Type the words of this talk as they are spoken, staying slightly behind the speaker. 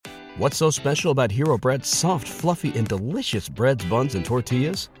What's so special about Hero Bread's soft, fluffy, and delicious breads, buns, and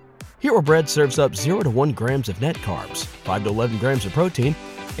tortillas? Hero Bread serves up 0 to 1 grams of net carbs, 5 to 11 grams of protein,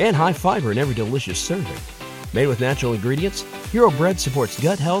 and high fiber in every delicious serving. Made with natural ingredients, Hero Bread supports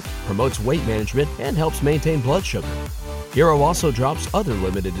gut health, promotes weight management, and helps maintain blood sugar. Hero also drops other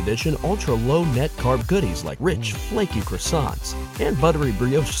limited edition ultra-low net carb goodies like rich, flaky croissants and buttery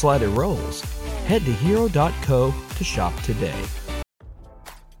brioche slider rolls. Head to hero.co to shop today.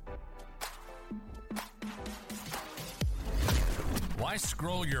 Why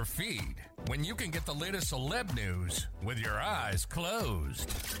scroll your feed when you can get the latest celeb news with your eyes closed?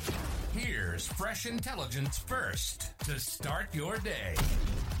 Here's fresh intelligence first to start your day.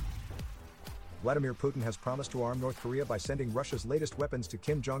 Vladimir Putin has promised to arm North Korea by sending Russia's latest weapons to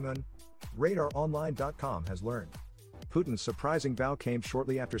Kim Jong-un, RadarOnline.com has learned. Putin's surprising vow came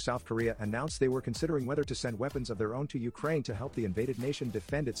shortly after South Korea announced they were considering whether to send weapons of their own to Ukraine to help the invaded nation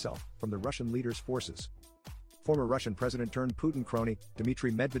defend itself from the Russian leader's forces. Former Russian president-turned-Putin crony,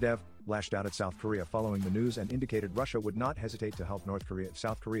 Dmitry Medvedev, lashed out at South Korea following the news and indicated Russia would not hesitate to help North Korea if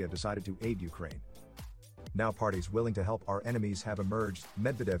South Korea decided to aid Ukraine. Now parties willing to help our enemies have emerged,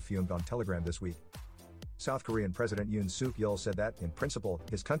 Medvedev fumed on Telegram this week. South Korean President Yoon Suk-yeol said that, in principle,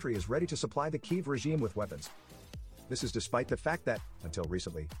 his country is ready to supply the Kyiv regime with weapons. This is despite the fact that, until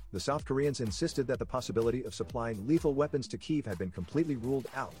recently, the South Koreans insisted that the possibility of supplying lethal weapons to Kyiv had been completely ruled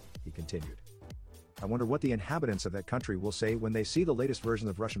out, he continued. I wonder what the inhabitants of that country will say when they see the latest version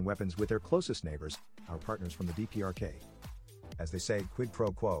of Russian weapons with their closest neighbors, our partners from the DPRK. As they say, quid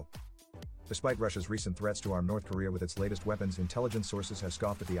pro quo. Despite Russia's recent threats to arm North Korea with its latest weapons, intelligence sources have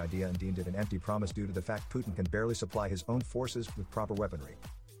scoffed at the idea and deemed it an empty promise due to the fact Putin can barely supply his own forces with proper weaponry.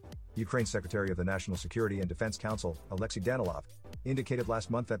 Ukraine's Secretary of the National Security and Defense Council, Alexei Danilov, indicated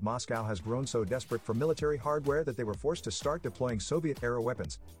last month that Moscow has grown so desperate for military hardware that they were forced to start deploying Soviet-era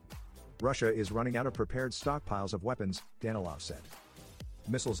weapons. Russia is running out of prepared stockpiles of weapons, Danilov said.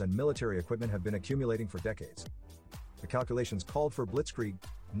 Missiles and military equipment have been accumulating for decades. The calculations called for blitzkrieg,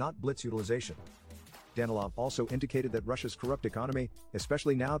 not blitz utilization. Danilov also indicated that Russia's corrupt economy,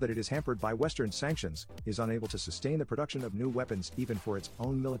 especially now that it is hampered by Western sanctions, is unable to sustain the production of new weapons even for its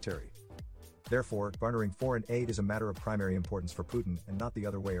own military. Therefore, garnering foreign aid is a matter of primary importance for Putin and not the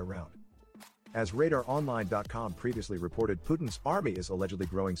other way around. As RadarOnline.com previously reported, Putin's army is allegedly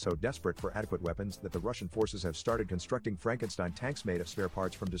growing so desperate for adequate weapons that the Russian forces have started constructing Frankenstein tanks made of spare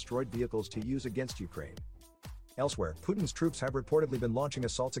parts from destroyed vehicles to use against Ukraine. Elsewhere, Putin's troops have reportedly been launching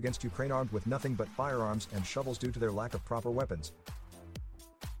assaults against Ukraine armed with nothing but firearms and shovels due to their lack of proper weapons.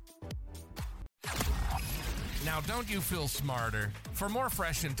 Now don't you feel smarter? For more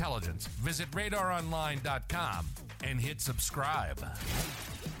fresh intelligence, visit RadarOnline.com and hit subscribe.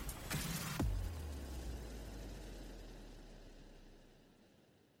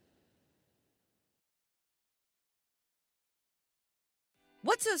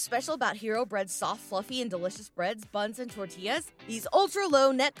 What's so special about Hero Bread's soft, fluffy, and delicious breads, buns, and tortillas? These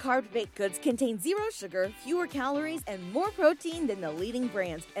ultra-low net-carb baked goods contain 0 sugar, fewer calories, and more protein than the leading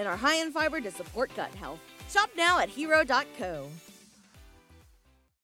brands, and are high in fiber to support gut health. Shop now at hero.co.